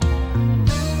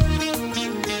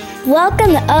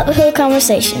Welcome to Uphill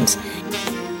Conversations,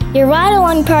 your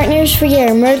ride-along partners for your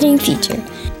emerging future.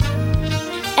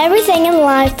 Everything in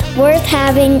life worth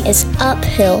having is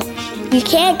uphill. You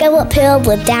can't go uphill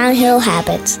with downhill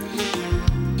habits.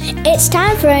 It's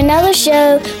time for another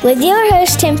show with your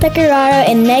hosts Tim Pecoraro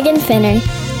and Megan Finner.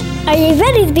 Are you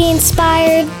ready to be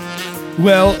inspired?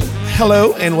 Well,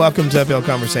 hello and welcome to Uphill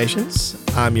Conversations.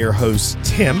 I'm your host,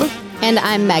 Tim. And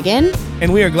I'm Megan.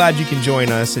 And we are glad you can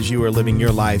join us as you are living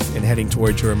your life and heading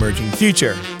towards your emerging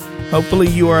future. Hopefully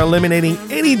you are eliminating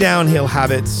any downhill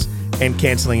habits and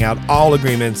canceling out all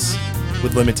agreements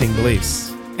with limiting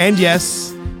beliefs. And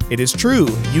yes, it is true.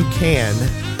 You can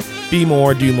be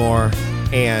more, do more,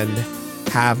 and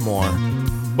have more.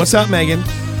 What's up, Megan?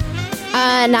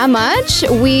 Not much.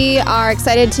 We are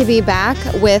excited to be back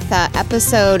with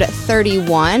episode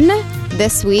 31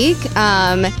 this week.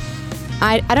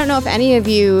 I don't know if any of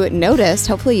you noticed.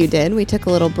 Hopefully you did. We took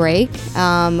a little break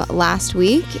last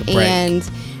week.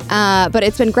 But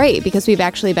it's been great because we've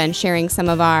actually been sharing some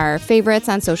of our favorites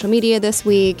on social media this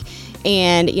week.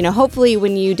 And, hopefully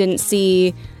when you didn't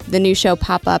see the new show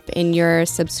pop up in your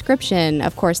subscription,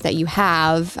 of course, that you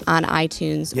have on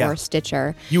iTunes or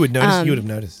Stitcher. You would notice. You would have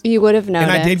noticed. You would have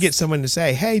noticed. And I did get someone to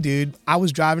say, hey, dude, I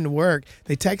was driving to work.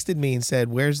 They texted me and said,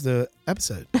 where's the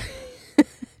episode?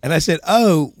 And I said,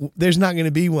 oh, there's not going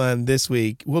to be one this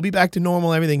week. We'll be back to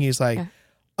normal, everything. He's like,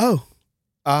 this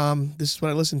is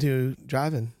what I listened to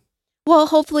driving. Well,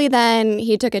 hopefully then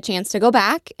he took a chance to go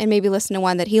back and maybe listen to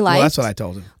one that he liked. Well, that's what I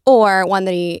told him. Or one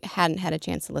that he hadn't had a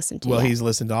chance to listen to Well, yet. he's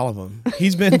listened to all of them.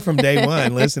 He's been from day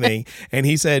one listening. And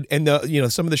he said, and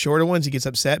some of the shorter ones, he gets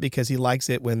upset because he likes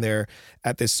it when they're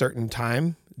at this certain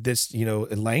time, this,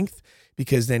 length,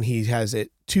 because then he has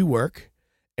it to work.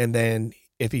 And then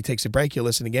if he takes a break, he'll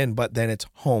listen again, but then it's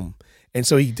home. And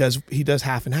so he does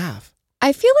half and half.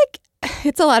 I feel like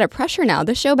it's a lot of pressure now.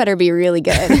 The show better be really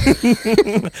good.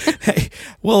 Hey,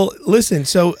 well, listen.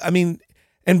 So,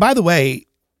 and by the way,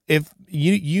 if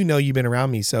you've been around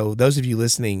me, so those of you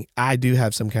listening, I do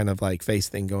have some kind of like face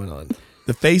thing going on.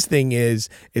 The face thing it's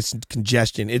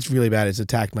congestion. It's really bad. It's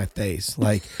attacked my face.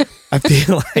 Like I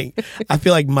feel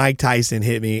like Mike Tyson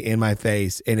hit me in my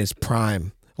face in his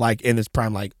prime, like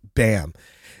bam.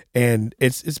 And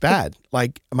it's bad.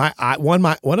 Like one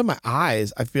of my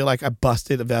eyes, I feel like I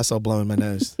busted a vessel blowing my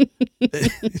nose.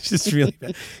 It's just really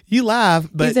bad. You laugh,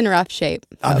 but he's in rough shape.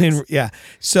 Yeah.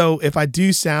 So if I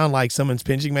do sound like someone's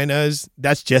pinching my nose,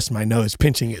 that's just my nose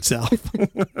pinching itself.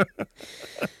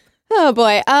 Oh,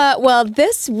 boy. Well,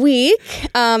 this week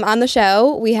on the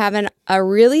show, we have a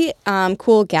really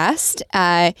cool guest.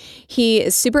 He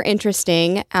is super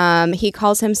interesting. He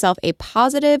calls himself a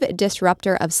positive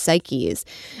disruptor of psyches.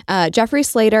 Jeffrey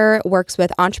Slater works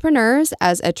with entrepreneurs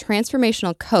as a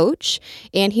transformational coach,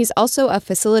 and he's also a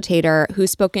facilitator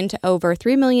who's spoken to over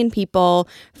 3 million people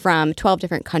from 12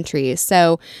 different countries.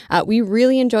 So we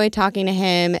really enjoyed talking to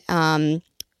him.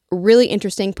 Really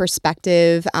interesting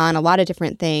perspective on a lot of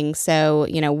different things. So,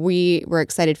 we were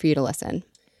excited for you to listen.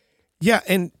 Yeah.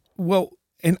 And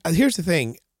here's the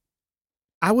thing.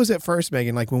 I was at first,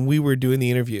 Megan, like when we were doing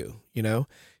the interview,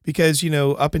 because,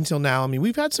 up until now,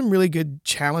 we've had some really good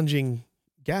challenging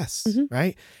guests,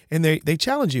 right? And they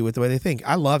challenge you with the way they think.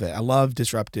 I love it. I love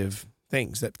disruptive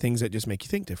things that just make you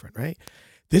think different, right?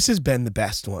 This has been the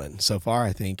best one so far,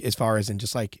 I think, as far as in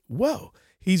just like, whoa,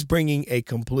 he's bringing a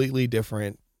completely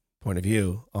different point of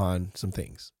view on some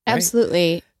things. Right?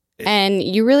 Absolutely. And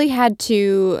we really had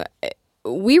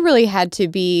to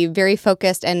be very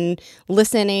focused and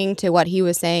listening to what he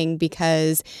was saying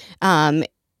because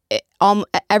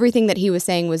everything that he was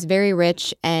saying was very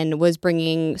rich and was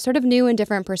bringing sort of new and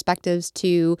different perspectives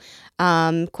to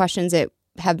questions that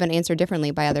have been answered differently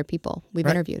by other people we've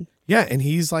interviewed. Yeah. And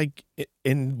he's like,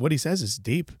 and what he says is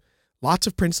deep. Lots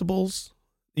of principles.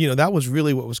 That was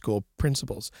really what was cool.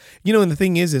 Principles. And the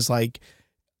thing is like,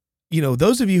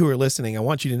 those of you who are listening, I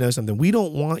want you to know something. We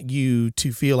don't want you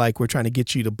to feel like we're trying to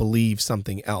get you to believe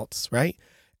something else, right?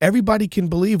 Everybody can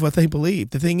believe what they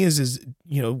believe. The thing is,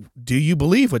 do you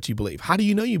believe what you believe? How do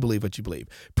you know you believe what you believe?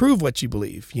 Prove what you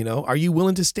believe. Are you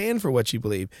willing to stand for what you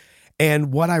believe?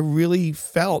 And what I really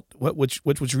felt, which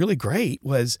was really great,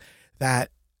 was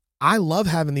that I love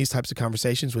having these types of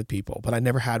conversations with people, but I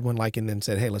never had one like and then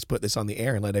said, hey, let's put this on the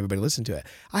air and let everybody listen to it.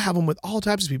 I have them with all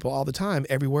types of people all the time,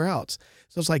 everywhere else.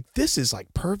 So it's like, this is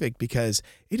like perfect because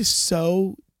it is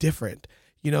so different.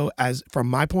 As from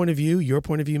my point of view, your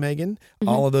point of view, Megan,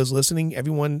 all of those listening,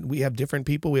 everyone, we have different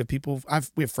people. We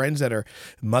have friends that are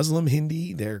Muslim,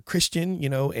 Hindi, they're Christian,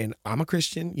 and I'm a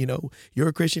Christian, you're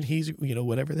a Christian, he's,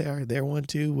 whatever they are, they're one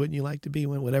too. Wouldn't you like to be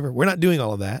one? Whatever. We're not doing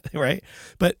all of that, right?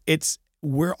 But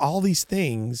we're all these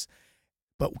things,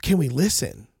 but can we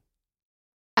listen?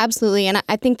 Absolutely. And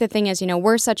I think the thing is,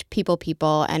 we're such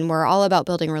people, and we're all about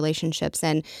building relationships.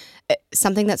 And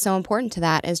something that's so important to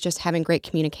that is just having great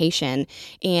communication.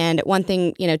 And one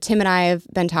thing, Tim and I have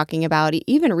been talking about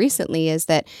even recently is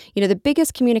that, the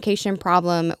biggest communication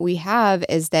problem we have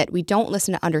is that we don't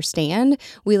listen to understand,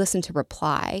 we listen to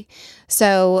reply.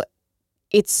 So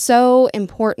it's so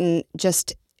important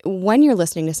just when you're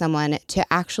listening to someone to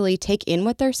actually take in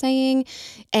what they're saying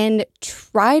and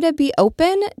try to be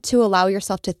open to allow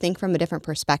yourself to think from a different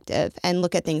perspective and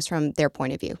look at things from their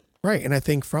point of view. Right. And I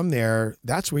think from there,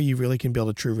 that's where you really can build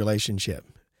a true relationship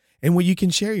and where you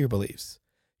can share your beliefs,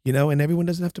 and everyone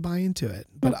doesn't have to buy into it.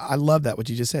 But I love that, what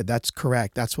you just said. That's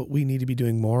correct. That's what we need to be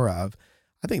doing more of.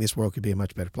 I think this world could be a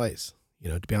much better place,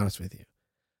 to be honest with you.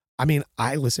 I mean,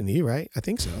 I listen to you, right? I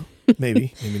think so.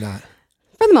 Maybe, maybe not.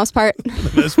 For the most part. For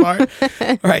the most part.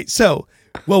 All right. So,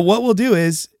 what we'll do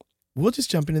is we'll just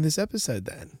jump into this episode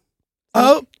then.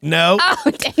 Oh, no.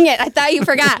 Oh, dang it. I thought you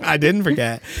forgot. I didn't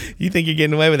forget. You think you're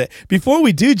getting away with it. Before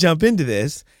we do jump into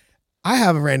this, I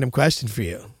have a random question for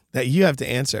you that you have to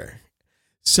answer.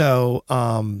 So,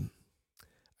 are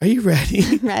you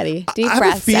ready? Ready. Deep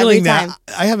breaths every time.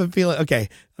 I have a feeling. Okay.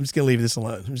 I'm just going to leave this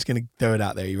alone. I'm just going to throw it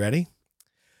out there. You ready?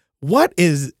 What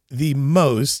is the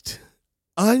most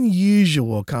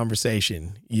unusual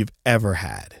conversation you've ever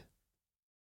had?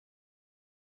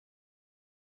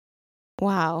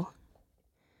 Wow.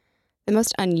 The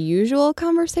most unusual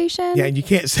conversation? Yeah, and you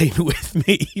can't say it with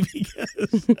me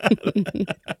because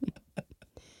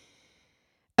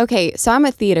Okay, so I'm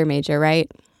a theater major,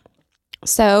 right?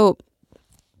 So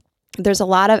there's a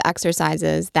lot of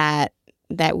exercises that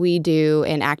we do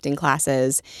in acting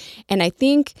classes, and I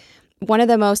think one of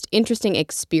the most interesting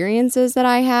experiences that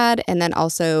I had, and then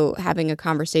also having a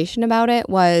conversation about it,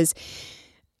 was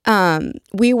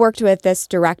we worked with this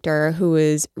director who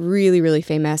is really, really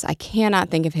famous. I cannot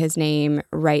think of his name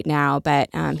right now, but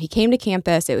he came to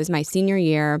campus. It was my senior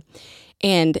year.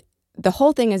 And the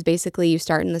whole thing is basically you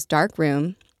start in this dark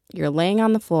room, you're laying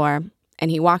on the floor,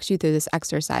 and he walks you through this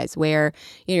exercise where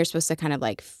you're supposed to kind of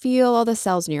like feel all the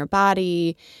cells in your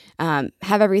body,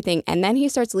 have everything. And then he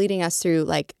starts leading us through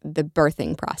like the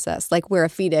birthing process, like we're a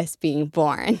fetus being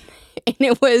born. And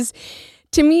it was,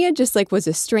 to me, it just like was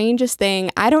the strangest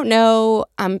thing. I don't know.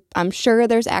 I'm sure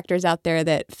there's actors out there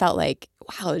that felt like,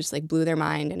 wow, it just like blew their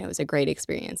mind and it was a great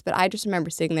experience. But I just remember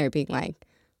sitting there being like,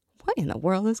 what in the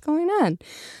world is going on?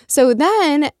 So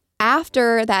then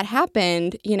after that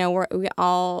happened,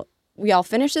 we all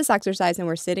finished this exercise and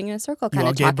we're sitting in a circle kind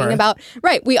of talking about,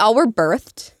 right, we all were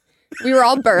birthed. We were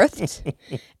all birthed.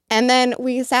 And then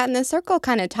we sat in this circle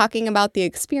kind of talking about the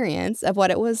experience of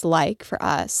what it was like for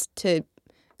us to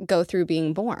go through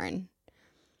being born.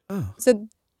 Oh. So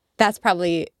that's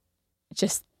probably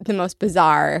just the most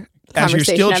bizarre conversation As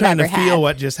you're still trying to had. feel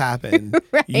what just happened.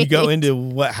 Right. You go into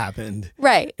what happened.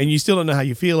 Right. And you still don't know how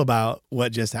you feel about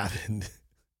what just happened.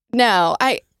 No.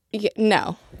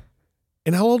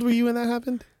 And how old were you when that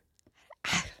happened?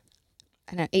 I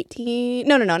don't know, 18.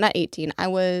 No, not 18. I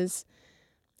was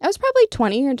probably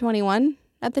 20 or 21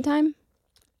 at the time.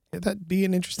 Yeah, that'd be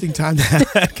an interesting time to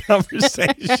have that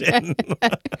conversation.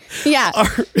 Yeah.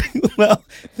 Well,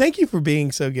 thank you for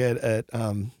being so good at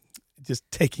just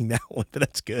taking that one, but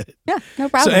that's good. Yeah, no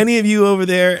problem. So any of you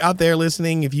out there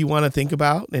listening, if you want to think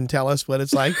about and tell us what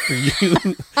it's like for you,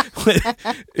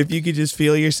 if you could just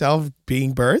feel yourself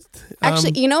being birthed.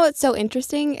 Actually, what's so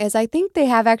interesting is I think they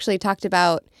have actually talked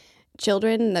about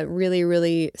children that really,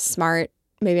 really smart.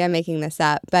 Maybe I'm making this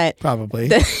up, but probably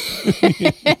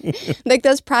like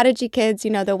those prodigy kids,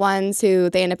 the ones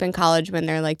who they end up in college when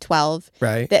they're like 12,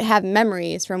 right? That have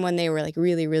memories from when they were like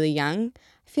really, really young.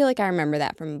 I feel like I remember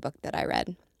that from a book that I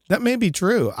read. That may be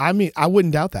true. I mean, I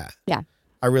wouldn't doubt that. Yeah.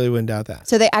 I really wouldn't doubt that.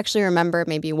 So they actually remember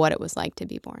maybe what it was like to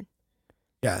be born.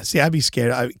 Yeah. See, I'd be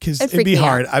scared because it'd be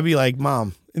hard. I'd be like,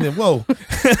 Mom. And then, whoa.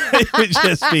 It would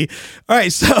just be. All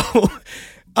right. So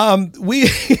we're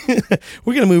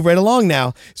going to move right along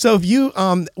now. So if you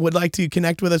would like to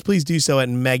connect with us, please do so at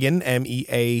Megan,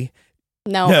 MEGAN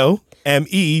at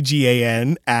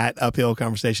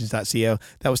uphillconversations.co.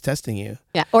 That was testing you.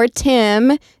 Yeah. Or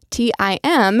Tim,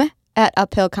 TIM at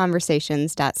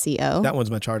uphillconversations.co. That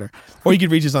one's much harder. Or you could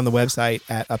reach us on the website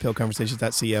at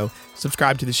uphillconversations.co.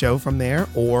 Subscribe to the show from there,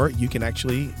 or you can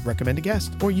actually recommend a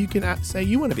guest, or you can say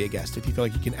you want to be a guest if you feel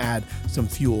like you can add some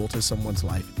fuel to someone's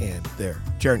life and their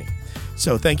journey.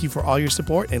 So thank you for all your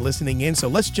support and listening in. So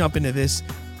let's jump into this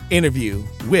interview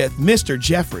with Mr.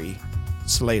 Jeffrey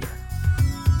Slater.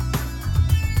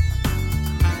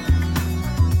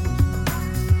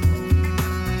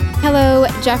 Hello,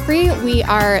 Jeffrey, we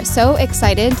are so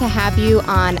excited to have you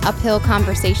on Uphill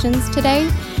Conversations today.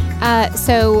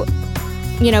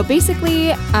 Basically,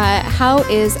 how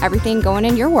is everything going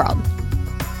in your world?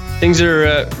 Things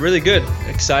are really good.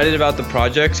 Excited about the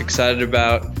projects, excited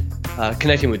about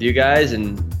connecting with you guys,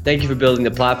 and thank you for building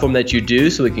the platform that you do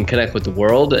so we can connect with the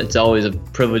world. It's always a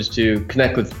privilege to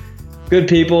connect with good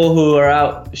people who are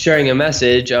out sharing a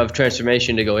message of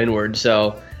transformation to go inward.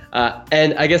 So,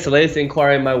 and I guess the latest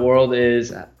inquiry in my world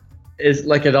is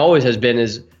like it always has been,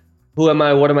 is who am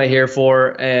I, what am I here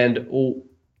for, and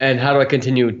how do I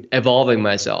continue evolving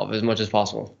myself as much as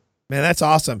possible? Man, that's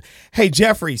awesome. Hey,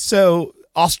 Jeffrey, so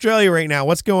Australia right now,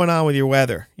 what's going on with your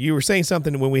weather? You were saying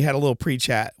something when we had a little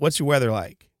pre-chat. What's your weather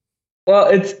like?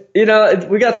 Well,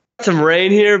 we got some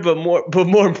rain here, but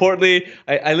more importantly,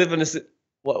 I live in this.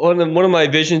 One of my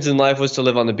visions in life was to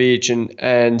live on the beach,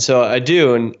 and so I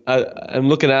do, and I'm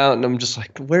looking out, and I'm just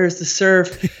like, where's the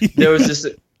surf? There was just.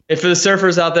 If for the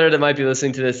surfers out there that might be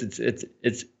listening to this,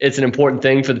 it's an important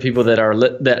thing. For the people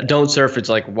that don't surf, it's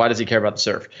like, why does he care about the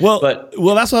surf? Well, that's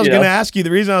what I was going to ask you.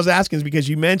 The reason I was asking is because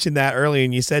you mentioned that earlier,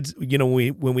 and you said,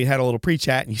 when we had a little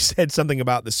pre-chat, and you said something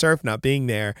about the surf not being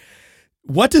there.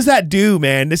 What does that do,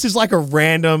 man? This is like a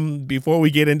random, before we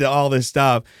get into all this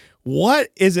stuff, what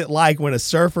is it like when a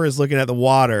surfer is looking at the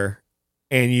water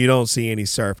and you don't see any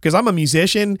surf? Because I'm a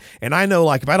musician, and I know,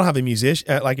 like, if I don't have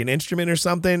a like an instrument or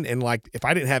something, and like if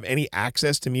I didn't have any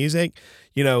access to music,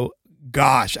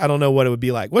 gosh, I don't know what it would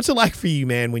be like. What's it like for you,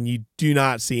 man, when you do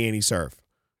not see any surf?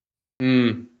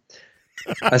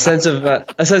 A sense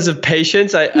of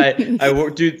patience. I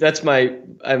work, dude.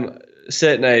 I'm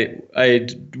sit and I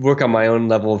work on my own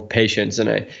level of patience,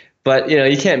 but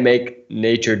you can't make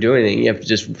nature do anything. You have to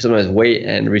just sometimes wait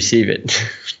and receive it.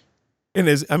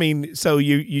 And so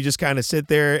you just kind of sit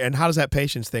there, and how does that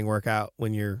patience thing work out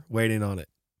when you're waiting on it?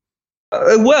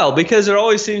 Well, because there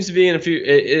always seems to be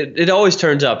it always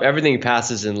turns up. Everything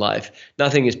passes in life.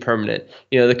 Nothing is permanent.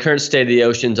 The current state of the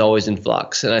ocean is always in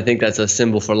flux. And I think that's a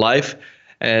symbol for life.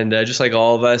 And just like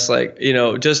all of us,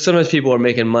 just sometimes people are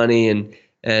making money and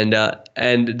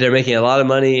they're making a lot of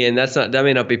money, and that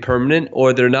may not be permanent,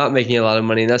 or they're not making a lot of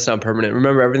money and that's not permanent.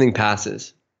 Remember, everything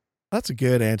passes. That's a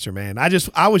good answer, man. I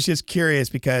was just curious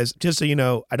because, just so you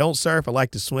know, I don't surf. I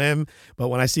like to swim, but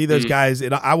when I see those guys,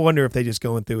 I wonder if they're just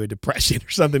going through a depression or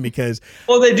something. Because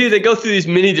they do. They go through these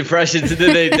mini depressions, and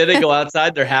then they go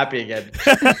outside. They're happy again.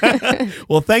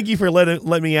 Well, thank you for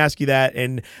letting me ask you that,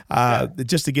 and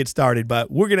just to get started.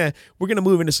 But we're gonna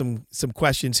move into some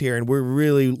questions here, and we're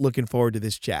really looking forward to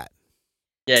this chat.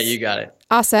 Yeah, you got it.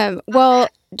 Awesome. Well,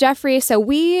 Jeffrey, so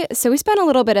we spent a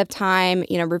little bit of time,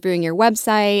 reviewing your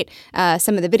website,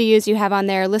 some of the videos you have on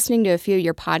there, listening to a few of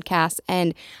your podcasts,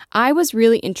 and I was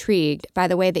really intrigued by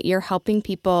the way that you're helping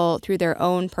people through their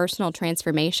own personal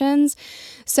transformations.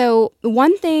 So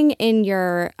one thing in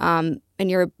your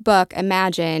book,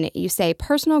 Imagine, you say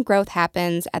personal growth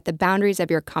happens at the boundaries of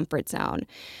your comfort zone,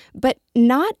 but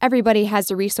not everybody has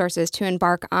the resources to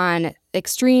embark on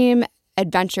extreme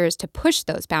adventures to push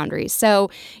those boundaries. So,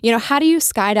 how do you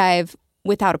skydive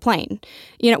without a plane?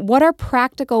 What are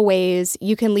practical ways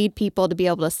you can lead people to be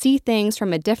able to see things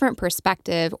from a different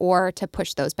perspective or to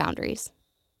push those boundaries?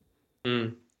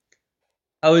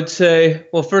 I would say,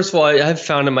 well, first of all, I've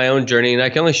found in my own journey, and I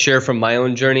can only share from my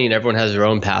own journey, and everyone has their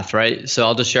own path, right? So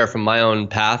I'll just share from my own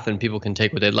path, and people can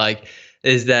take what they like,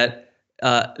 is that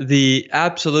the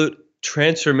absolute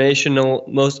transformational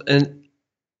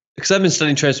because I've been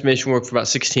studying transformation work for about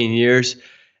 16 years,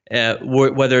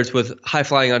 whether it's with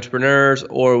high-flying entrepreneurs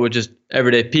or with just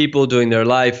everyday people doing their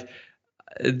life,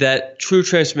 that true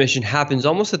transformation happens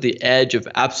almost at the edge of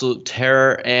absolute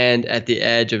terror and at the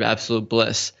edge of absolute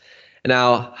bliss.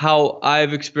 Now, how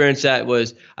I've experienced that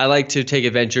was I like to take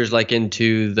adventures like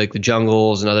into like the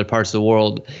jungles and other parts of the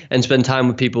world and spend time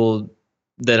with people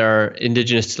that are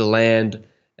indigenous to the land,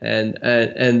 and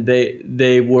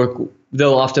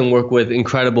they'll often work with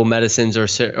incredible medicines or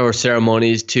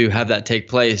ceremonies to have that take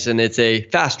place, and it's a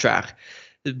fast track.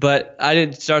 But I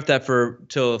didn't start that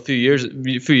till a few years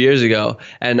ago,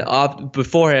 and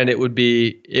beforehand I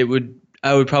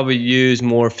would probably use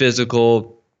more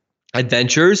physical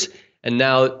adventures, and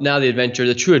now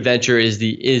the true adventure is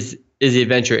the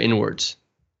adventure inwards.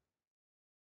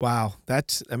 Wow,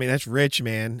 that's rich,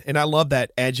 man, and I love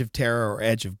that edge of terror or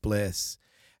edge of bliss.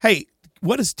 Hey,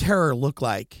 what does terror look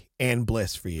like and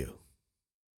bliss for you?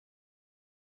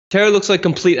 Terror looks like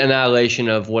complete annihilation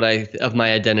of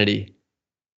my identity.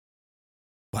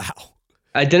 Wow.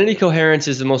 Identity coherence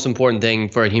is the most important thing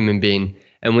for a human being.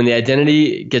 And when the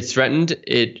identity gets threatened,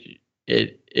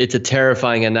 it's a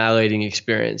terrifying, annihilating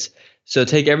experience. So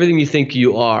take everything you think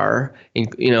you are,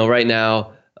 right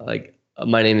now, like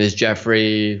my name is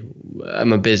Jeffrey.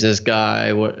 I'm a business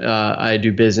guy. I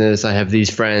do business. I have these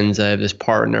friends. I have this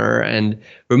partner, and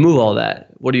remove all that.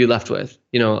 What are you left with?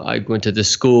 I went to this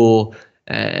school.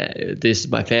 This is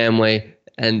my family.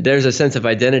 And there's a sense of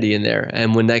identity in there.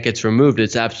 And when that gets removed,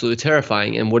 it's absolutely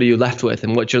terrifying. And what are you left with?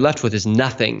 And what you're left with is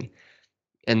nothing.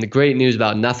 And the great news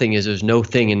about nothing is there's no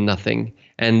thing in nothing.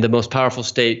 And the most powerful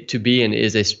state to be in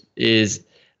is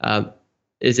an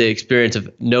experience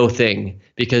of no thing,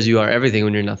 because you are everything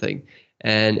when you're nothing.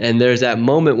 And there's that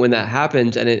moment when that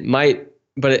happens, and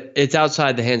it's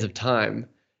outside the hands of time.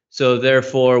 So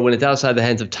therefore, when it's outside the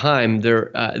hands of time,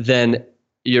 then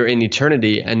you're in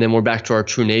eternity, and then we're back to our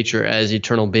true nature as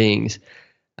eternal beings,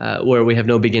 where we have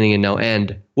no beginning and no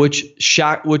end, which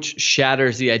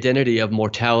shatters the identity of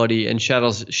mortality and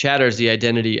shatters the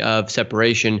identity of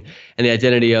separation and the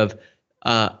identity of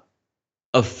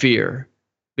fear,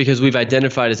 because we've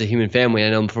identified as a human family. I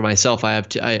know for myself, I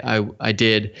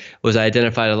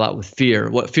identified a lot with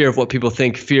fear. Fear of what people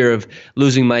think, fear of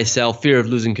losing myself, fear of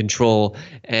losing control,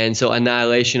 and so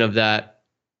annihilation of that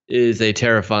is a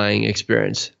terrifying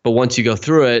experience. But once you go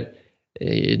through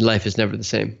it, life is never the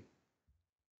same.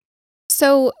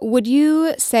 So would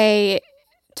you say,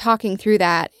 talking through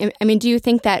that, I mean, do you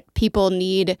think that people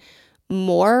need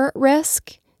more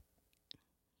risk?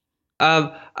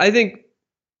 I think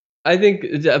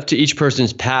it's up to each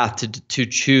person's path to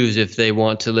choose if they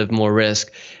want to live more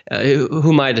risk.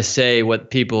 Who am I to say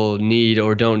what people need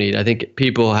or don't need? I think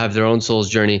people have their own soul's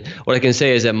journey. What I can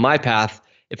say is that my path,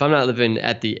 if I'm not living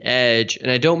at the edge, and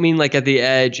I don't mean like at the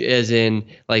edge as in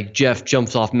like Jeff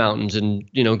jumps off mountains and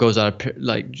goes out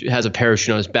has a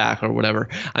parachute on his back or whatever.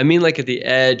 I mean like at the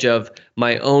edge of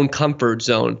my own comfort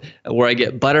zone, where I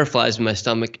get butterflies in my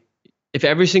stomach. If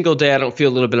every single day I don't feel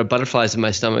a little bit of butterflies in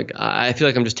my stomach, I feel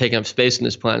like I'm just taking up space on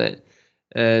this planet.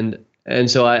 And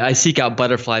so I seek out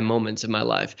butterfly moments in my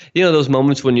life. Those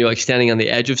moments when you're like standing on the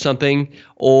edge of something,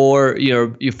 or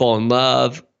you fall in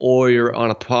love, or you're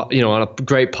on a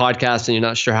great podcast and you're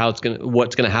not sure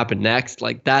what's gonna happen next.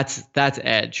 Like that's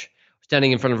edge.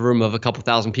 Standing in front of a room of a couple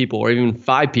thousand people, or even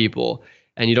 5 people,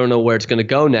 and you don't know where it's gonna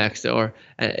go next, or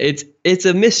it's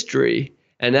a mystery,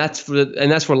 and that's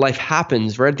where life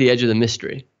happens, right at the edge of the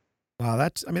mystery. Wow,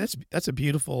 that's a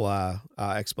beautiful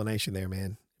explanation there,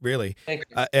 man. Really, Thank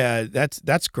you.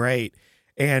 That's great.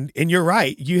 And you're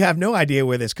right. You have no idea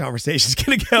where this conversation is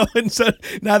going to go, and so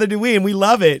neither do we. And we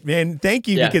love it, man. Thank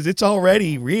you, because it's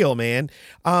already real, man.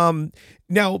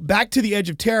 Now back to the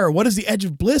edge of terror. What does the edge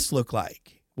of bliss look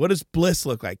like? What does bliss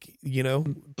look like?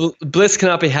 Bliss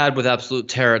cannot be had with absolute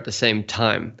terror at the same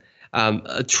time.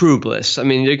 A true bliss. I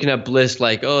mean, you can have bliss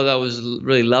like, oh, that was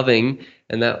really loving,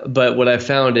 but what I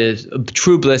found is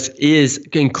true bliss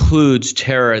includes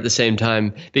terror at the same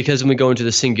time, because when we go into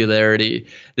the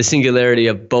singularity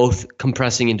of both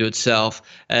compressing into itself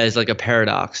as like a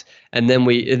paradox, and then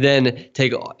we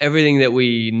take everything that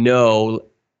we know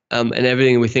and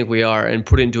everything we think we are and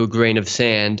put it into a grain of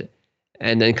sand,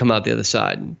 and then come out the other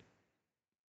side.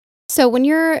 So when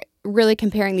you're really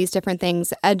comparing these different things,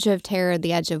 the edge of terror,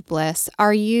 the edge of bliss,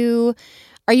 are you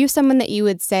someone that you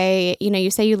would say, you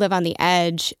say you live on the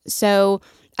edge. So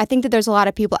I think that there's a lot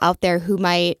of people out there who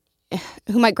might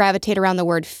gravitate around the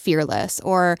word fearless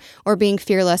or being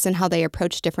fearless in how they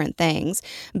approach different things.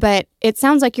 But it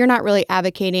sounds like you're not really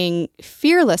advocating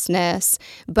fearlessness,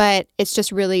 but it's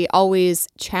just really always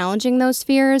challenging those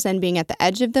fears and being at the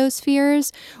edge of those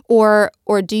fears. Or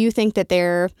do you think that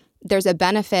there's a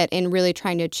benefit in really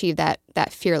trying to achieve that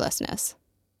fearlessness?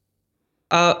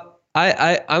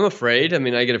 I'm afraid. I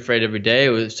mean, I get afraid every day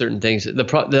with certain things.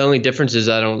 The only difference is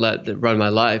I don't let it run my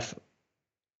life.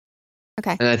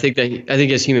 Okay. And I think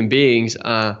as human beings,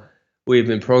 we've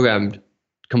been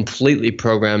completely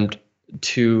programmed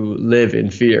to live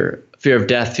in fear of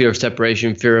death, fear of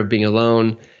separation, fear of being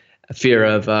alone, fear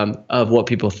of what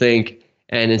people think.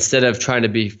 And instead of trying to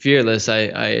be fearless,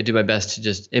 I do my best to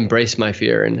just embrace my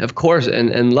fear and, of course,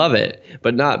 and love it,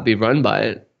 but not be run by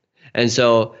it. And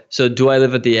so do I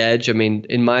live at the edge? I mean,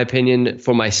 in my opinion,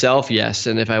 for myself, yes.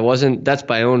 And if I wasn't, that's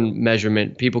my own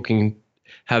measurement. People can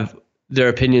have their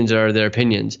opinions are their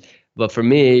opinions. But for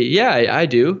me, yeah, I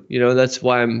do. That's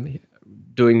why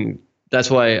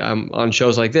that's why I'm on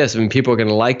shows like this. I mean, people are going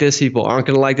to like this. People aren't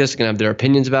going to like this. They're going to have their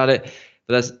opinions about it.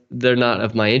 But they're not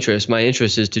of my interest. My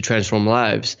interest is to transform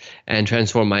lives and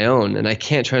transform my own. And I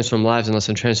can't transform lives unless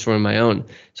I'm transforming my own.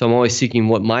 So I'm always seeking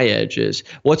what my edge is.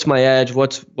 What's my edge?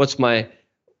 What's my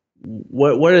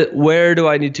where do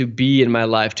I need to be in my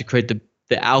life to create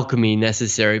the alchemy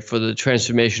necessary for the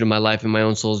transformation of my life and my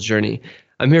own soul's journey?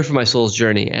 I'm here for my soul's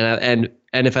journey. And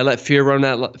if I let fear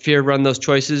run those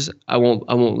choices, I won't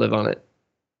live on it.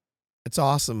 It's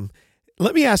awesome.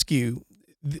 Let me ask you,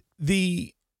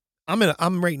 I'm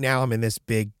in this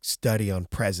big study on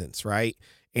presence, right?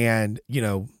 And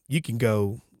you can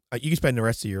spend the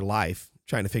rest of your life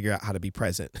trying to figure out how to be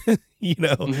present,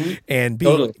 Mm-hmm. and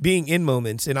Totally. being in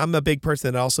moments. And I'm a big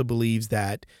person that also believes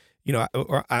that,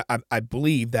 I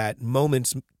believe that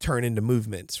moments turn into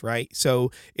movements, right?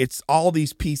 So it's all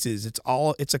these pieces.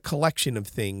 It's a collection of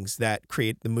things that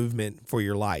create the movement for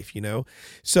your life,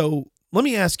 So let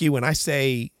me ask you, when I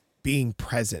say being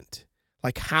present,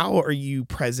 like, how are you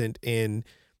present in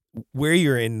where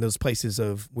you're in those places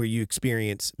of where you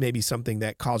experience maybe something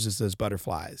that causes those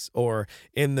butterflies, or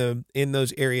in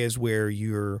those areas where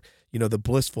you're, the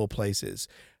blissful places?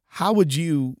 How would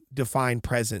you define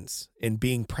presence and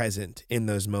being present in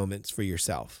those moments for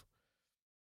yourself?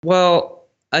 Well,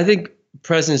 I think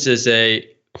presence is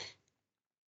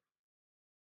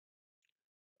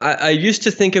I used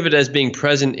to think of it as being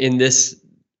present in this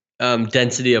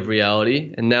density of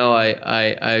reality, and now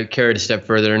I carry it a step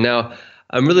further. And now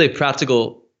I'm really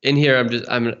practical in here.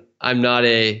 I'm not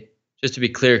just to be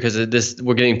clear, because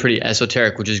we're getting pretty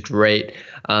esoteric, which is great,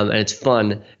 and it's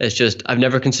fun. It's just I've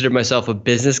never considered myself a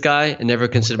business guy, and never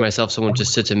considered myself someone who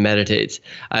just sits and meditates.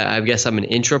 I guess I'm an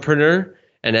intrapreneur,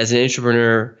 and as an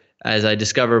intrapreneur, as I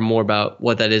discover more about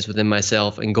what that is within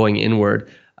myself and going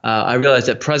inward, I realized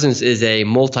that presence is a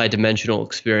multi-dimensional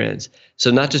experience.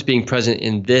 So not just being present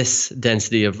in this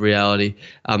density of reality,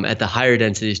 at the higher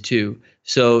densities too.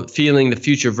 So feeling the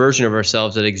future version of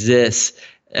ourselves that exists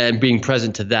and being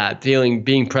present to that,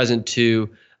 being present to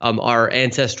our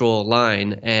ancestral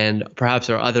line and perhaps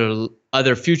our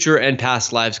other future and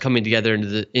past lives coming together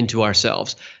into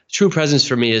ourselves. True presence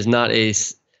for me is not a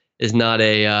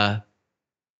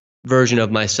version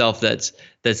of myself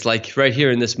that's like right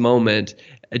here in this moment,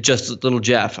 just little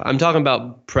Jeff. I'm talking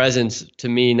about presence. To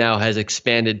me now has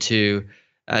expanded to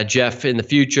Jeff in the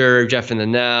future, Jeff in the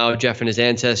now, Jeff in his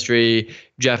ancestry,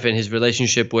 Jeff in his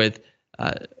relationship with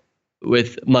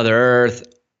Mother Earth,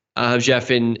 Jeff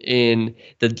in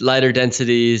the lighter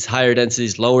densities, higher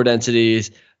densities, lower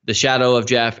densities, the shadow of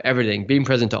Jeff, everything, being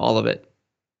present to all of it.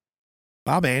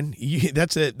 Wow, man,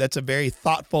 that's a very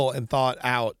thoughtful and thought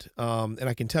out, and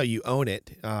I can tell you own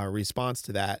it, response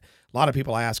to that. A lot of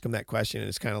people, I ask them that question, and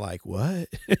it's kind of like, what?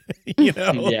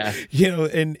 Yeah.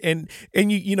 And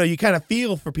you kind of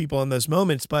feel for people in those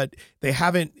moments, but they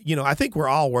haven't, I think we're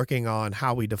all working on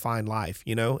how we define life,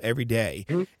 every day.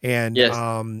 Mhm. And, Yes.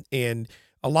 And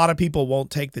a lot of people won't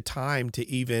take the time to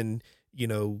even,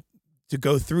 to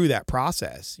go through that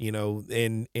process,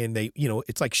 and they,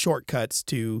 it's like shortcuts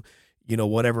to,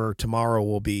 whatever tomorrow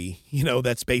will be,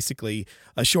 that's basically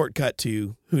a shortcut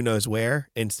to who knows where,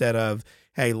 instead of,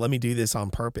 hey, let me do this on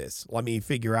purpose. Let me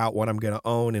figure out what I'm going to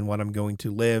own and what I'm going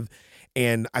to live.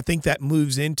 And I think that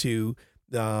moves into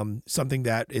something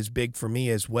that is big for me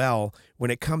as well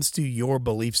when it comes to your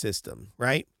belief system,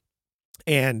 right?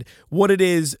 And what it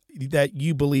is that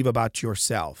you believe about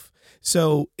yourself.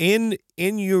 So in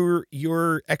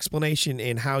your explanation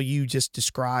and how you just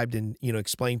described and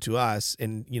explained to us,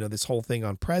 and this whole thing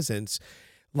on presence,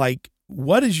 like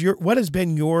what has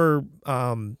been your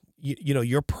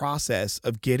your process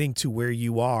of getting to where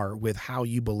you are with how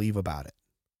you believe about it?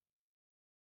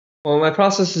 Well, my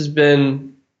process has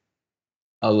been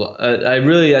a lot.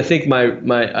 I think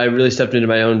I really stepped into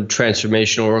my own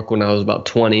transformational work when I was about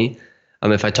 20.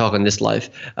 If I talk on this life,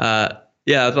 I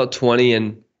was about 20,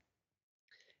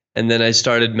 and then I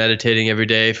started meditating every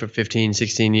day for 15,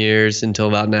 16 years until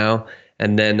about now.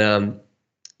 And then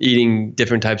eating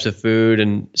different types of food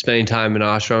and spending time in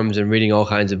ashrams and reading all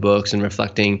kinds of books and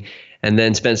reflecting. And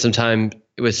then spent some time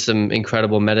with some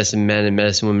incredible medicine men and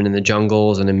medicine women in the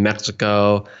jungles and in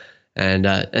Mexico. And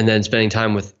then spending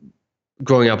time with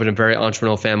growing up in a very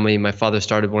entrepreneurial family. My father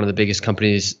started one of the biggest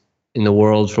companies in the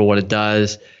world for what it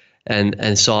does,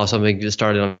 and saw something that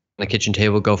started on the kitchen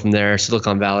table go from there.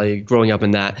 Silicon Valley, growing up in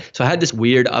that. So I had this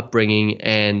weird upbringing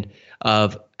and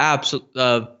of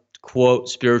absolute quote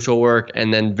spiritual work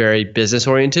and then very business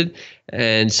oriented.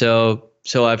 And so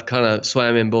I've kind of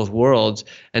swam in both worlds,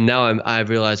 and now I've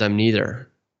realized I'm neither.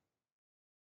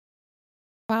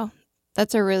 Wow,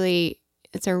 it's a really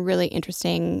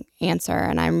interesting answer,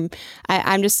 and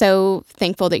I'm just so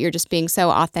thankful that you're just being so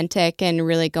authentic and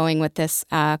really going with this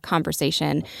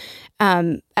conversation.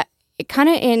 Kind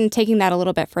of in taking that a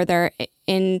little bit further,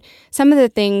 in some of the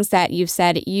things that you've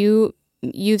said, you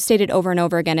you've stated over and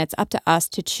over again, it's up to us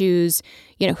to choose,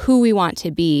 who we want to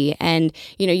be. And,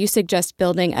 you suggest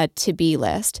building a to-be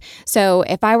list. So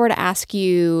if I were to ask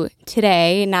you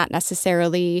today, not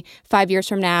necessarily 5 years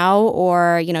from now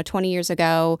or, 20 years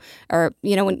ago, or,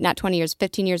 not 20 years,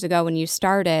 15 years ago when you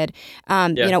started,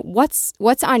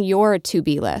 what's on your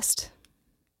to-be list?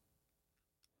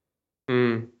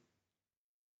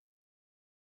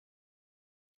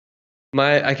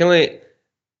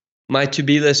 My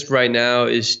to-be list right now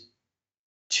is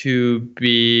to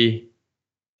be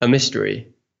a mystery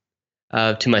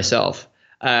to myself.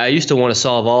 I used to want to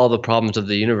solve all the problems of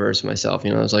the universe myself.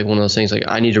 It's like one of those things, like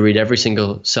I need to read every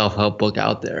single self-help book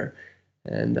out there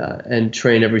and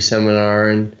train every seminar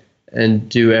and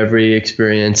do every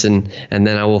experience. And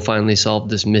then I will finally solve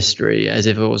this mystery as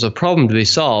if it was a problem to be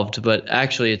solved. But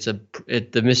actually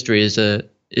the mystery is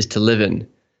to live in.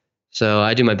 So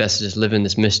I do my best to just live in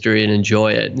this mystery and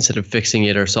enjoy it instead of fixing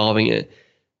it or solving it.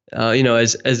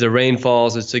 As the rain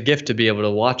falls, it's a gift to be able to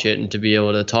watch it and to be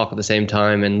able to talk at the same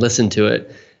time and listen to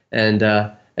it. And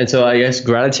so I guess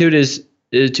gratitude is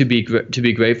to be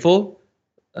grateful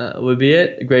would be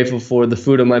it. Grateful for the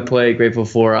food on my plate. Grateful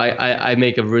for I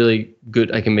make a really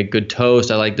good. I can make good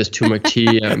toast. I like this turmeric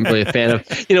tea. I'm really a fan of.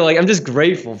 I'm just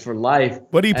grateful for life.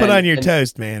 What do you put on your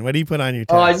toast, man? What do you put on your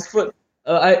toast? Oh, I just put.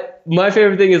 My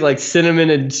favorite thing is like cinnamon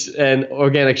and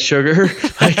organic sugar.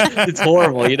 It's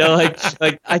horrible,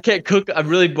 Like I can't cook. I'm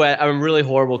really bad. I'm a really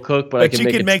horrible cook, but I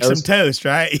can make some toast,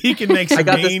 right? You can make some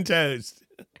mean toast.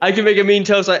 I can make a mean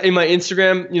toast. In my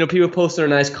Instagram, people post their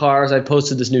nice cars. I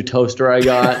posted this new toaster I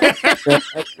got.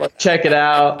 Check it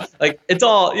out. Like it's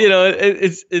all,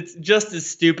 it's just as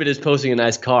stupid as posting a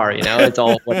nice car. It's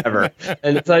all whatever.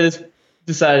 And so I just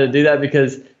decided to do that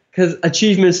because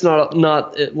achievement's not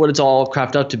what it's all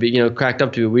cracked up to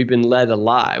be. We've been led a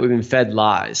lie. We've been fed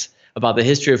lies about the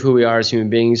history of who we are as human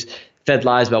beings, fed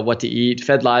lies about what to eat,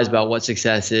 fed lies about what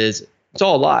success is. It's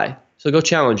all a lie. So go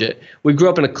challenge it. We grew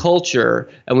up in a culture,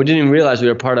 and we didn't even realize we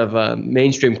were part of a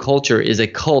mainstream culture is a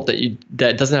cult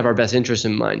that doesn't have our best interest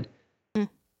in mind.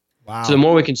 Wow. So the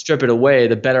more we can strip it away,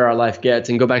 the better our life gets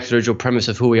and go back to the original premise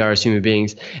of who we are as human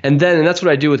beings. And that's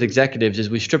what I do with executives is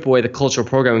we strip away the cultural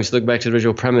programming so they go back to the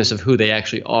original premise of who they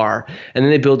actually are. And then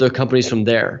they build their companies from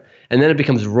there. And then it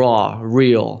becomes raw,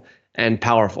 real, and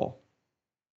powerful.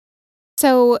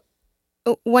 So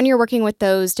when you're working with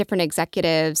those different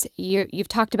executives, you've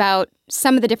talked about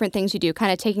some of the different things you do,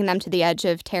 kind of taking them to the edge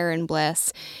of terror and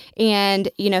bliss. And,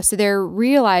 so they're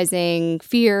realizing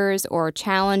fears or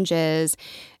challenges.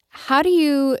 How do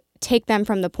you take them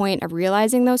from the point of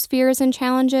realizing those fears and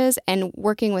challenges and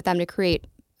working with them to create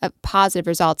positive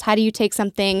results? How do you take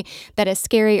something that is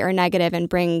scary or negative and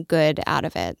bring good out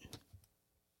of it?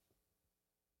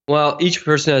 Well, each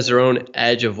person has their own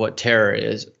edge of what terror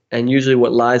is. And usually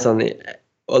what lies on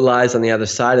the other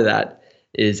side of that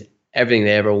is everything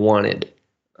they ever wanted,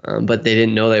 but they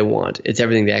didn't know they want. It's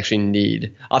everything they actually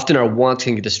need. Often our wants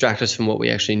can distract us from what we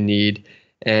actually need.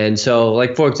 And so,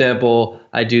 like, for example,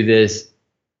 I do this,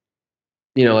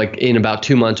 like in about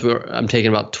 2 months, I'm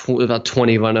taking about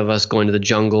 21 of us going to the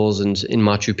jungles and in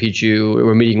Machu Picchu.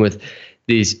 We're meeting with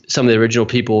some of the original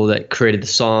people that created the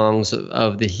songs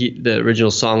of the original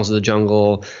songs of the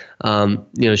jungle,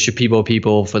 Shipibo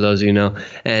people, for those of you know,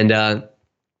 and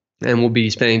we'll be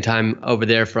spending time over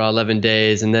there for 11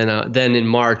 days, and then in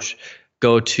March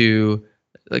go to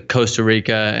Costa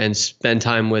Rica and spend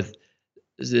time with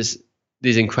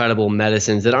these incredible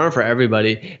medicines that aren't for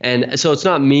everybody. And so it's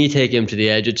not me taking them to the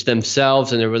edge; it's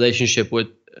themselves and their relationship with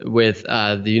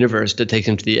the universe that takes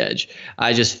them to the edge.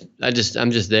 I'm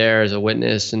just there as a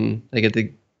witness, and I get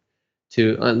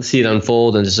to see it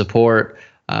unfold and to support.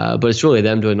 But it's really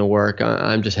them doing the work.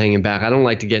 I'm just hanging back. I don't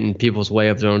like to get in people's way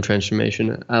of their own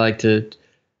transformation. I like to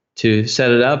set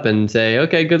it up and say,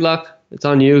 okay, good luck. It's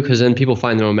on you, because then people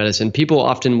find their own medicine. People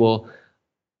often will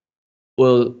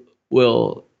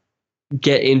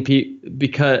get in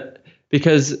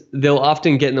because they'll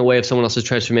often get in the way of someone else's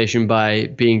transformation by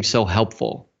being so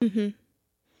helpful. Mm-hmm.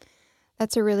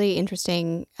 That's a really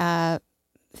interesting thought.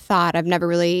 I've never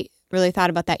really thought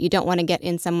about that. You don't want to get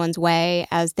in someone's way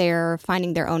as they're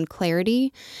finding their own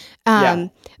clarity.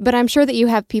 But I'm sure that you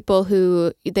have people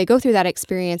who they go through that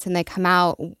experience and they come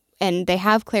out and they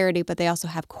have clarity, but they also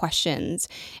have questions,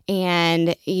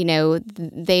 and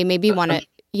they maybe want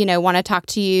to talk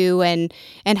to you and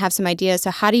have some ideas. So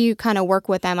how do you kind of work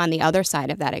with them on the other side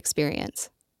of that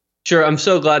experience? Sure. I'm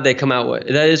so glad they come out with,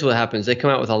 that is what happens. They come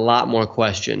out with a lot more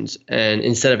questions and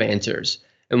instead of answers.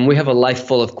 And when we have a life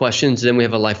full of questions, then we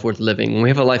have a life worth living. When we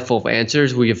have a life full of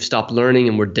answers, we have stopped learning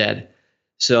and we're dead.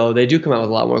 So they do come out with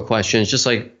a lot more questions, just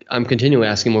like I'm continually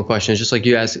asking more questions, just like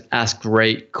you ask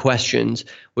great questions,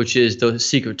 which is the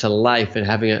secret to life and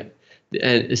having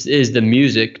and is the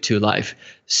music to life.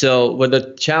 So what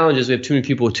the challenge is, we have too many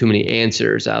people with too many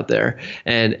answers out there,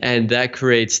 and that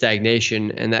creates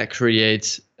stagnation, and that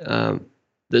creates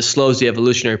that slows the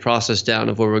evolutionary process down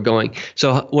of where we're going.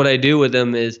 So what I do with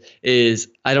them is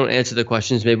I don't answer the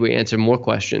questions. Maybe we answer more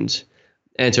questions.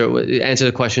 Answer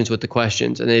the questions with the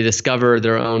questions, and they discover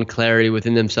their own clarity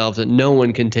within themselves that no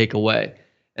one can take away.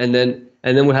 And then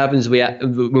what happens? We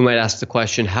might ask the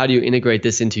question: how do you integrate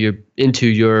this into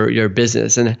your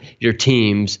business and your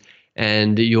teams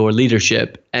and your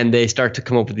leadership? And they start to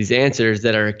come up with these answers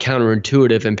that are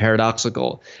counterintuitive and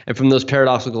paradoxical. And from those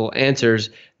paradoxical answers,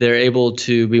 they're able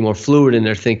to be more fluid in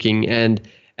their thinking.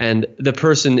 And the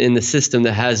person in the system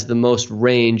that has the most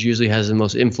range usually has the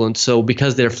most influence. So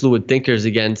because they're fluid thinkers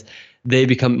again, they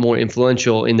become more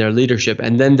influential in their leadership.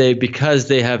 And then because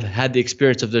they have had the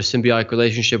experience of their symbiotic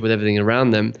relationship with everything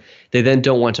around them, they then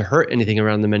don't want to hurt anything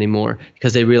around them anymore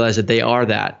because they realize that they are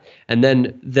that. And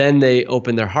then they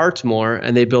open their hearts more,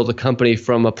 and they build a company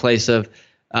from a place of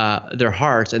their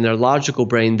hearts, and their logical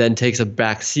brain then takes a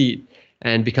back seat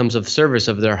and becomes of service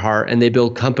of their heart. And they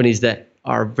build companies that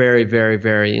are very, very,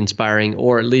 very inspiring,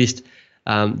 or at least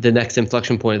the next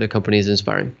inflection point of the company is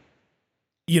inspiring.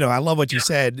 I love what you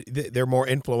said. They're more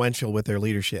influential with their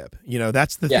leadership.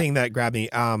 That's the thing that grabbed me.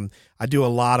 I do a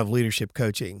lot of leadership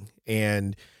coaching,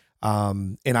 and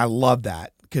I love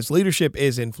that because leadership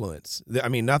is influence. I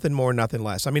mean, nothing more, nothing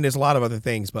less. I mean, there's a lot of other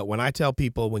things, but when I tell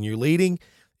people when you're leading,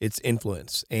 it's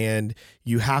influence, and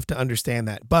you have to understand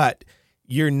that. But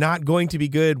you're not going to be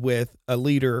good with a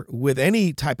leader with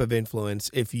any type of influence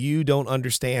if you don't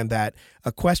understand that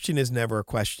a question is never a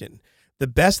question. The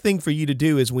best thing for you to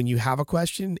do is when you have a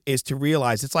question is to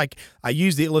realize it's like, I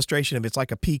use the illustration of it's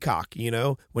like a peacock,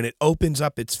 when it opens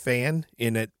up its fan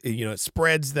and it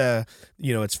spreads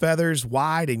its feathers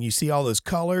wide and you see all those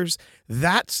colors.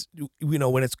 That's,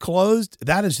 when it's closed,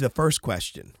 that is the first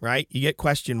question, right? You get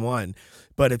question one.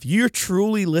 But if you're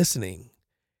truly listening,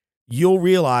 you'll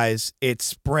realize it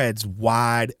spreads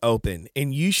wide open,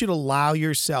 and you should allow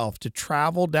yourself to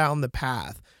travel down the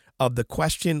path of the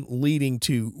question leading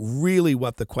to really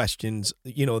what the questions,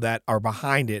 that are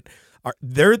behind it are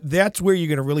there. That's where you're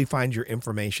going to really find your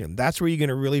information. That's where you're going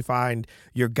to really find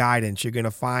your guidance. You're going to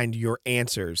find your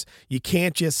answers. You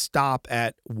can't just stop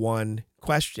at one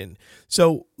question.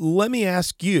 So let me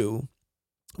ask you,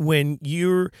 when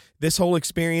this whole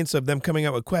experience of them coming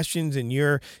up with questions and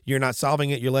you're not solving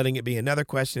it, you're letting it be another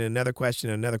question, another question,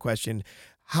 another question.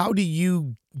 How do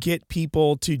you get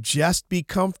people to just be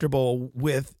comfortable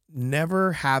with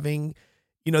never having,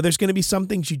 there's going to be some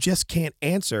things you just can't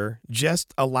answer,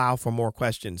 just allow for more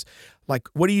questions. Like,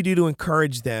 what do you do to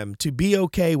encourage them to be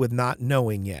okay with not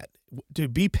knowing yet, to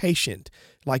be patient?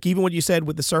 Like even what you said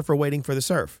with the surfer waiting for the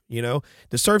surf, the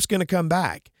surf's going to come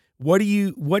back. What do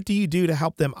you do to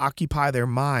help them occupy their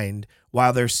mind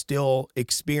while they're still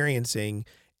experiencing,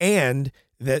 and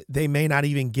that they may not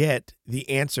even get the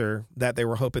answer that they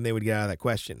were hoping they would get out of that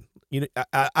question?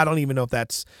 I don't even know if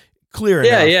that's clear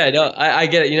enough. Yeah, no, I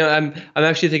get it. I'm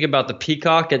actually thinking about the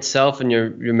peacock itself and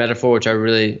your metaphor, which I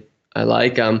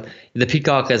like. The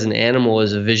peacock as an animal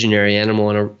is a visionary animal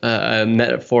and a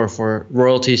metaphor for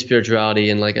royalty,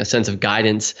 spirituality, and like a sense of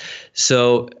guidance.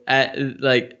 So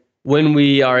when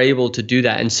we are able to do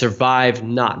that and survive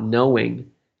not knowing,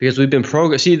 because we've been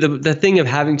programmed. See, the thing of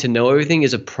having to know everything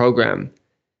is a program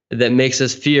that makes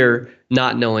us fear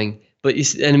not knowing, and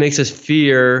it makes us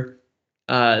fear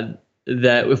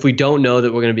that if we don't know,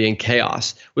 that we're going to be in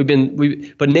chaos.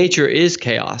 But nature is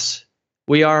chaos.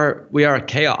 We are a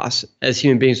chaos as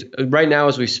human beings. Right now,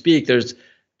 as we speak, there's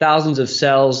thousands of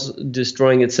cells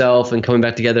destroying itself and coming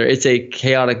back together. It's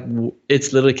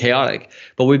literally chaotic.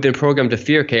 But we've been programmed to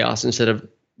fear chaos instead of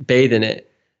bathe in it.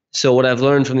 So what I've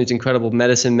learned from these incredible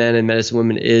medicine men and medicine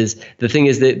women is the thing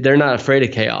is that they're not afraid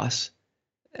of chaos,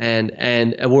 and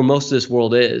where most of this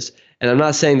world is. And I'm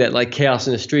not saying that like chaos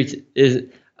in the streets is.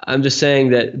 I'm just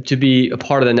saying that to be a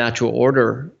part of the natural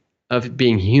order of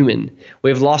being human,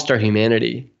 we have lost our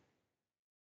humanity.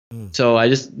 So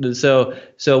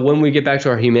when we get back to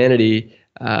our humanity,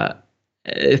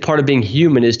 part of being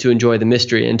human is to enjoy the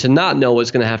mystery and to not know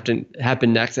what's going to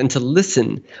happen next, and to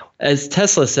listen. As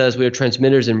Tesla says, we are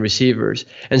transmitters and receivers.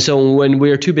 And so when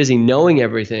we are too busy knowing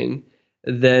everything,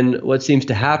 then what seems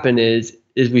to happen is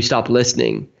we stop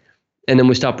listening, and then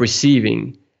we stop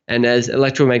receiving. And as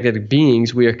electromagnetic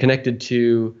beings, we are connected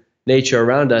to nature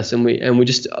around us, and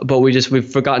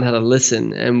we've forgotten how to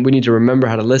listen, and we need to remember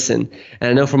how to listen.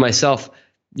 And I know for myself,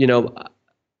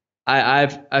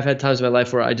 I've had times in my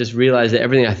life where I just realized that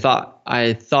everything I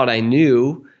thought I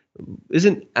knew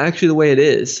isn't actually the way it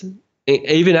is.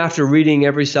 Even after reading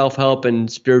every self-help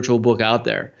and spiritual book out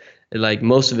there, like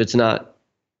most of it's not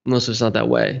that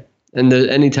way. And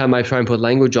anytime I try and put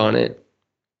language on it,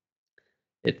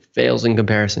 it fails in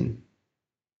comparison.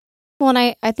 Well,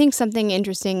 and I think something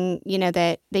interesting,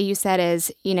 that you said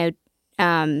is,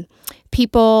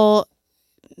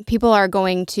 people are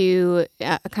going to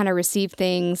kind of receive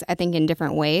things, I think, in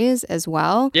different ways as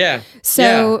well. Yeah.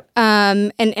 So,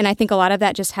 and I think a lot of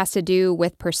that just has to do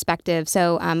with perspective.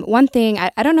 So, one thing,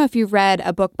 I don't know if you've read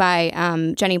a book by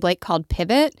Jenny Blake called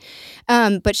Pivot,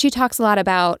 but she talks a lot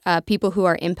about people who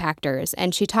are impactors.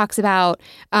 And she talks about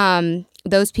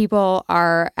those people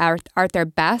are at their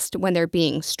best when they're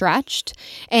being stretched.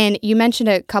 And you mentioned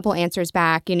a couple answers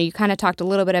back, you kind of talked a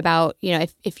little bit about,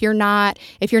 if you're not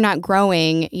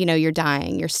growing, you're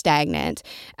dying, you're stagnant.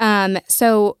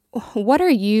 So what are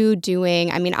you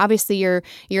doing? I mean, obviously you're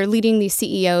leading these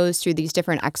CEOs through these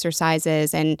different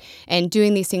exercises and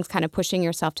doing these things, kind of pushing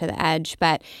yourself to the edge.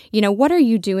 But, what are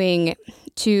you doing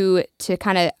to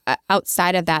kind of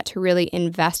outside of that to really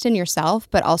invest in yourself,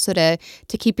 but also to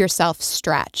keep yourself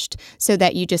stretched so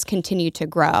that you just continue to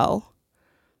grow?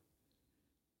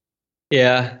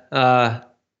 Yeah. I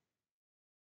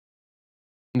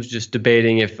was just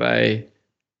debating if I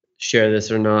share this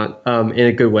or not, in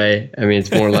a good way. I mean,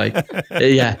 it's more like,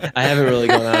 yeah, I haven't really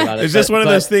gone on about it. It's just one of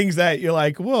those things that you're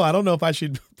like, whoa, I don't know if I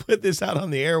should put this out on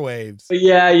the airwaves.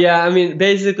 Yeah. I mean,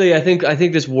 basically, I think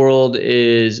this world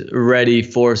is ready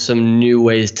for some new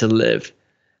ways to live,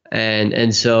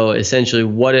 and so essentially,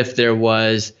 what if there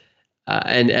was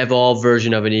an evolved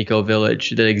version of an eco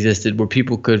village that existed where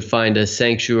people could find a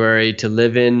sanctuary to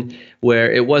live in,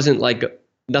 where it wasn't like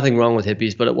nothing wrong with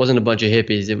hippies, but it wasn't a bunch of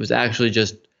hippies. It was actually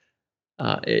just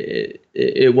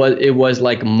it was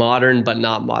like modern but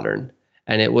not modern,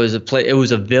 and it was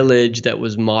a village that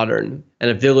was modern,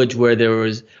 and a village where there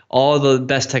was all the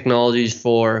best technologies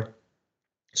for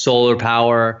solar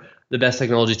power, the best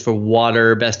technologies for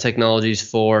water, best technologies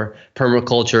for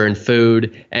permaculture and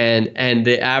food, and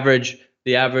the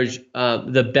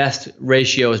best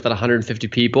ratio is about 150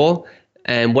 people.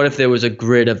 And what if there was a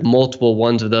grid of multiple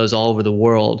ones of those all over the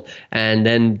world, and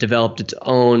then developed its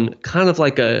own kind of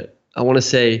like I want to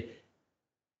say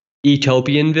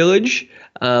utopian village,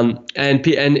 and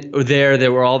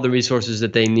there were all the resources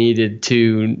that they needed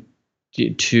to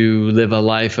live a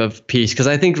life of peace. Because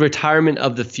I think retirement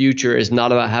of the future is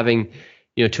not about having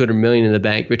 200 million in the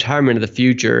bank. Retirement of the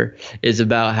future is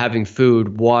about having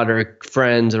food, water,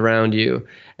 friends around you,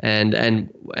 and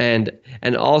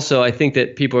also I think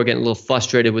that people are getting a little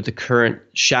frustrated with the current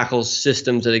shackles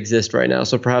systems that exist right now.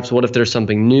 So perhaps what if there's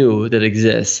something new that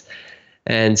exists?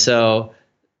 And so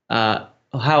how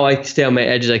I stay on my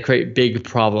edge is I create big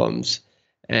problems,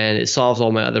 and it solves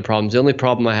all my other problems. The only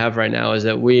problem I have right now is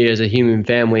that we as a human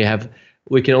family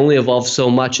we can only evolve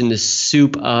so much in this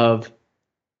soup of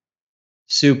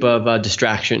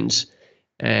distractions,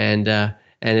 and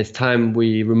it's time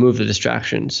we remove the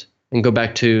distractions and go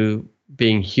back to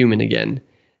being human again.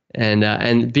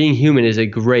 And being human is a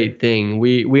great thing.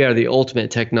 We are the ultimate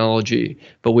technology,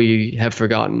 but we have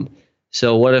forgotten.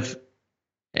 So what if?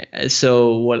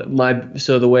 So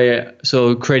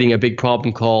creating a big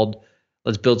problem called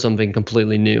let's build something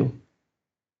completely new.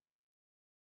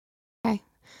 Okay,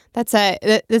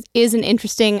 that is an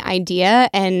interesting idea,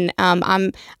 and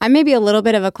I'm maybe a little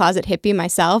bit of a closet hippie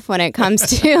myself when it comes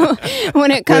to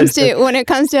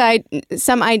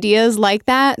some ideas like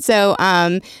that. So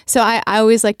I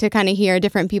always like to kind of hear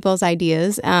different people's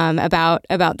ideas about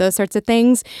those sorts of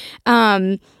things.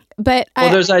 But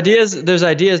there's ideas, and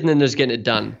then there's getting it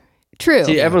done. True.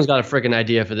 See, everyone's got a freaking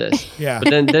idea for this. Yeah.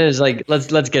 But then it's like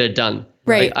let's get it done.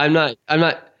 Right. Like, I'm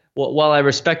not. While I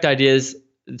respect ideas,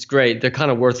 it's great. They're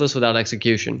kind of worthless without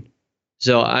execution.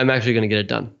 So I'm actually going to get it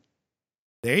done.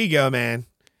 There you go, man.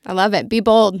 I love it. Be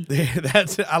bold.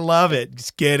 I love it.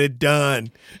 Just get it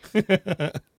done.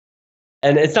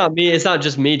 And it's not me. It's not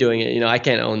just me doing it. I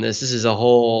can't own this. This is a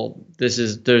whole.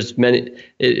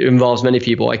 It involves many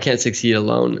people. I can't succeed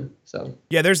alone. So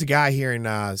yeah, there's a guy here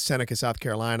in Seneca, South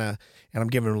Carolina, and I'm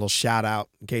giving him a little shout out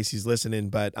in case he's listening.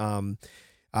 But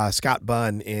Scott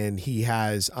Bunn, and he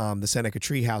has the Seneca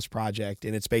Treehouse Project,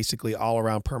 and it's basically all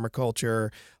around permaculture,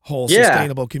 whole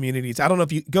sustainable communities. I don't know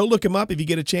if you go look him up if you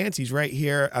get a chance. He's right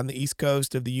here on the East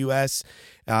Coast of the U.S.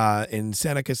 In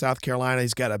Seneca, South Carolina.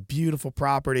 He's got a beautiful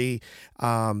property.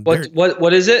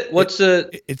 What is it?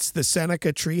 It's the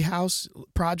Seneca Treehouse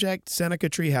Project. Seneca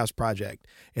Treehouse Project,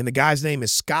 and the guy's name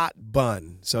is Scott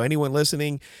Bunn. So anyone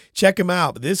listening, check him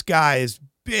out. But this guy is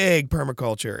big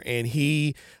permaculture, and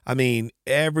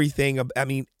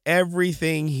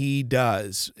everything he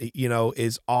does,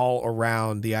 is all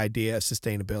around the idea of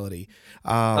sustainability.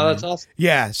 Oh, that's awesome.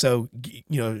 Yeah. So,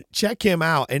 check him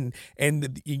out. And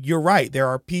you're right. There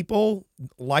are people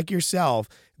like yourself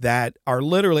that are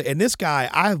literally, and this guy,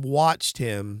 I've watched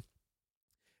him,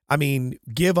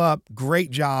 give up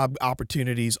great job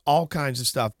opportunities, all kinds of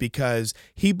stuff, because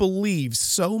he believes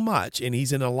so much and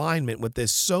he's in alignment with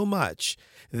this so much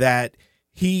that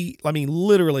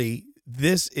literally,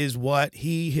 this is what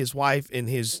he, his wife, and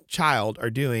his child are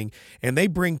doing. And they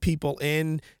bring people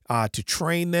in to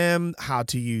train them how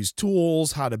to use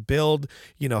tools, how to build,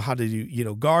 how to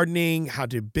do, gardening, how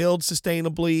to build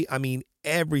sustainably.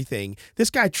 Everything. This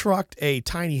guy trucked a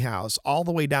tiny house all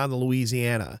the way down to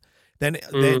Louisiana. And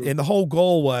the whole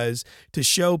goal was to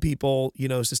show people,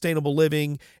 sustainable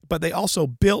living, but they also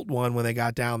built one when they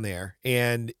got down there,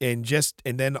 and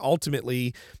then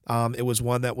ultimately, it was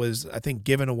one that was, I think,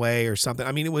 given away or something.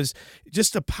 It was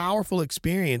just a powerful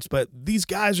experience. But these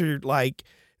guys are like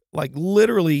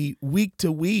literally week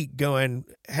to week going,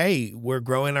 hey, we're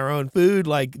growing our own food.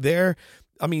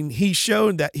 He's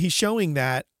showing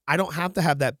that I don't have to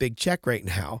have that big check right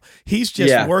now. He's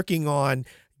just working on.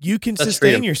 You can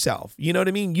sustain yourself. You know what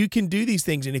I mean? You can do these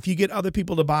things. And if you get other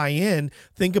people to buy in,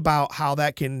 think about how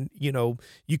that can, you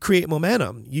create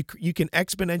momentum. You can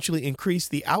exponentially increase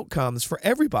the outcomes for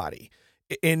everybody,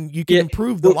 and you can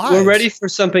improve the lives. We're ready for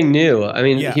something new.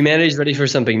 Humanity's ready for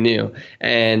something new.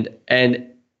 And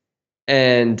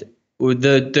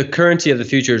the currency of the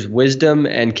future is wisdom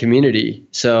and community.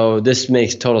 So this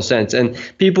makes total sense. And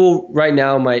people right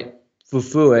now might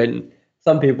foo-foo it.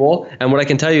 Some people, and what I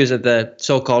can tell you is that the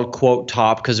so-called quote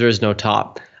top, because there is no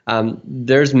top,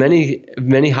 there's many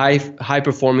high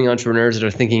performing entrepreneurs that are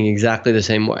thinking exactly the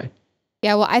same way.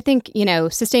 Yeah, well, I think,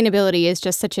 sustainability is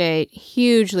just such a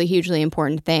hugely, hugely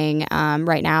important thing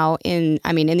right now in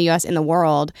the U.S., in the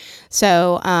world.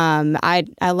 So I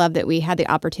love that we had the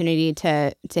opportunity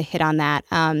to hit on that.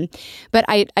 But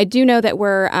I do know that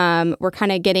we're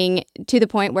kind of getting to the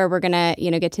point where we're going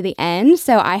to, get to the end.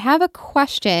 So I have a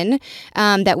question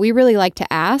that we really like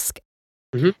to ask.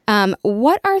 Mm-hmm.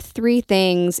 What are 3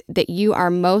 things that you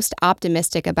are most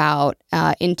optimistic about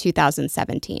in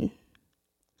 2017?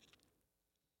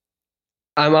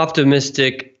 I'm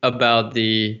optimistic about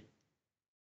the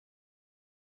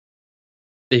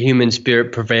human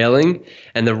spirit prevailing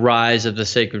and the rise of the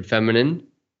sacred feminine,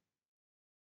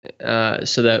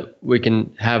 so that we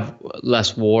can have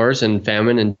less wars and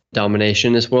famine and domination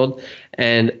in this world.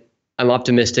 And I'm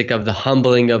optimistic of the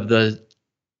humbling of the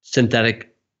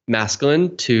synthetic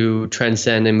masculine to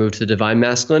transcend and move to the divine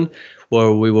masculine,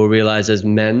 where we will realize as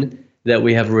men that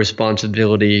we have a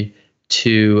responsibility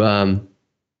to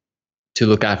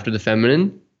look after the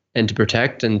feminine and to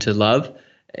protect and to love,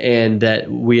 and that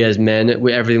we as men,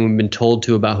 everything we've been told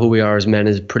to about who we are as men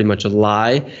is pretty much a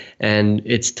lie, and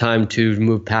it's time to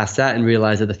move past that and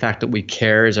realize that the fact that we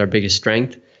care is our biggest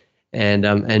strength,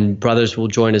 and brothers will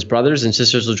join as brothers and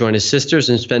sisters will join as sisters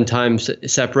and spend time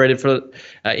separated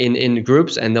in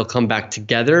groups, and they'll come back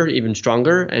together even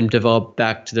stronger and develop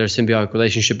back to their symbiotic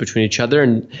relationship between each other,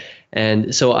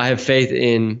 and so I have faith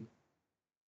in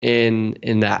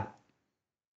that.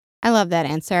 I love that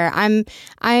answer. I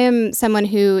am someone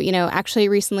who, actually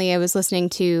recently I was listening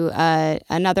to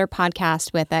another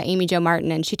podcast with Amy Jo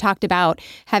Martin, and she talked about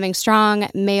having strong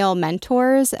male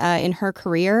mentors in her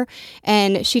career.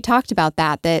 And she talked about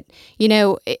that,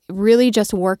 really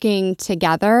just working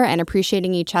together and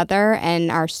appreciating each other and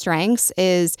our strengths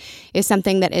is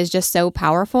something that is just so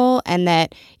powerful. And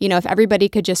that, if everybody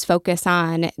could just focus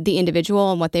on the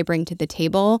individual and what they bring to the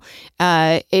table,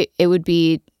 it'd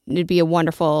be a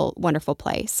wonderful, wonderful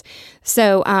place.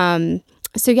 So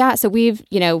we've,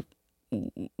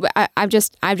 I've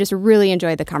just really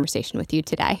enjoyed the conversation with you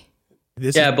today.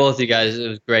 Both of you guys, it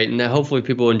was great. And hopefully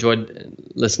people enjoyed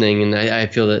listening, and I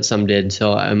feel that some did.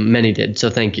 So many did. So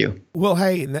thank you. Well,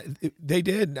 hey, they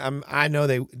did. I know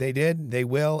they did. They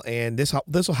will. And this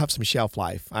will have some shelf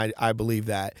life. I believe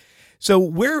that. So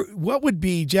what would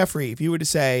be, Jeffrey, if you were to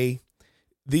say,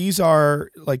 these are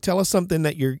tell us something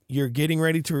that you're getting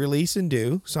ready to release and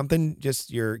do, something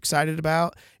just you're excited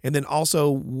about. And then also,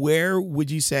 where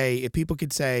would you say, if people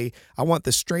could say, I want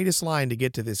the straightest line to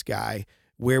get to this guy,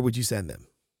 where would you send them?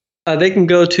 They can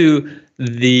go to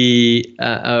Jeffrey,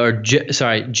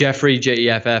 Jeffrey,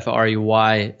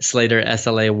 Slater,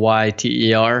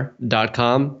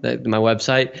 SLAYTER.com, my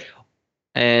website.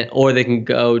 Or they can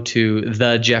go to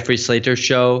The Jeffrey Slater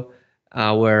Show,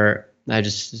 where I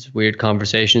just weird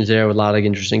conversations there with a lot of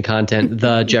interesting content.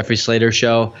 The Jeffrey Slater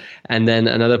Show. And then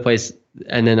another place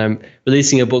And then I'm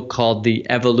releasing a book called The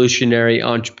Evolutionary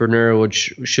Entrepreneur,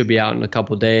 which should be out in a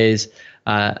couple days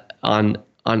on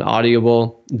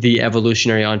Audible. The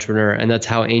Evolutionary Entrepreneur, and that's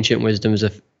how ancient wisdom is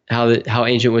how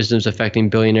ancient wisdom is affecting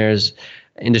billionaires,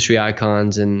 industry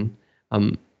icons, and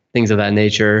things of that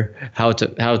nature. How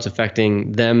it's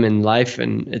affecting them in life,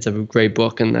 and it's a great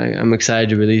book, and I'm excited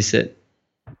to release it.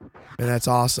 And that's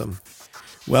awesome.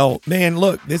 Well, man,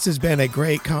 look, this has been a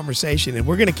great conversation, and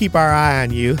we're going to keep our eye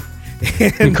on you.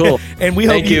 And, cool. And we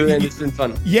Thank hope you, and it's been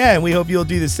fun. Yeah, and we hope you'll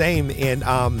do the same. And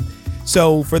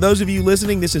so for those of you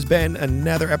listening, this has been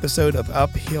another episode of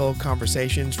Uphill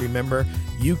Conversations. Remember,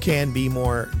 you can be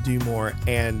more, do more,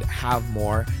 and have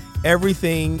more.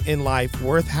 Everything in life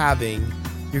worth having,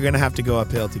 you're going to have to go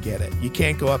uphill to get it. You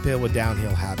can't go uphill with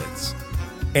downhill habits.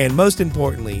 And most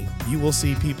importantly, you will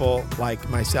see people like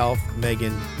myself,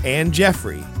 Megan, and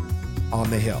Jeffrey on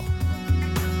the hill.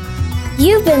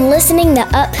 You've been listening to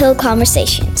Uphill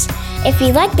Conversations. If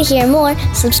you'd like to hear more,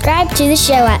 subscribe to the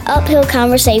show at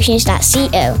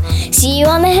uphillconversations.co. See you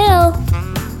on the hill.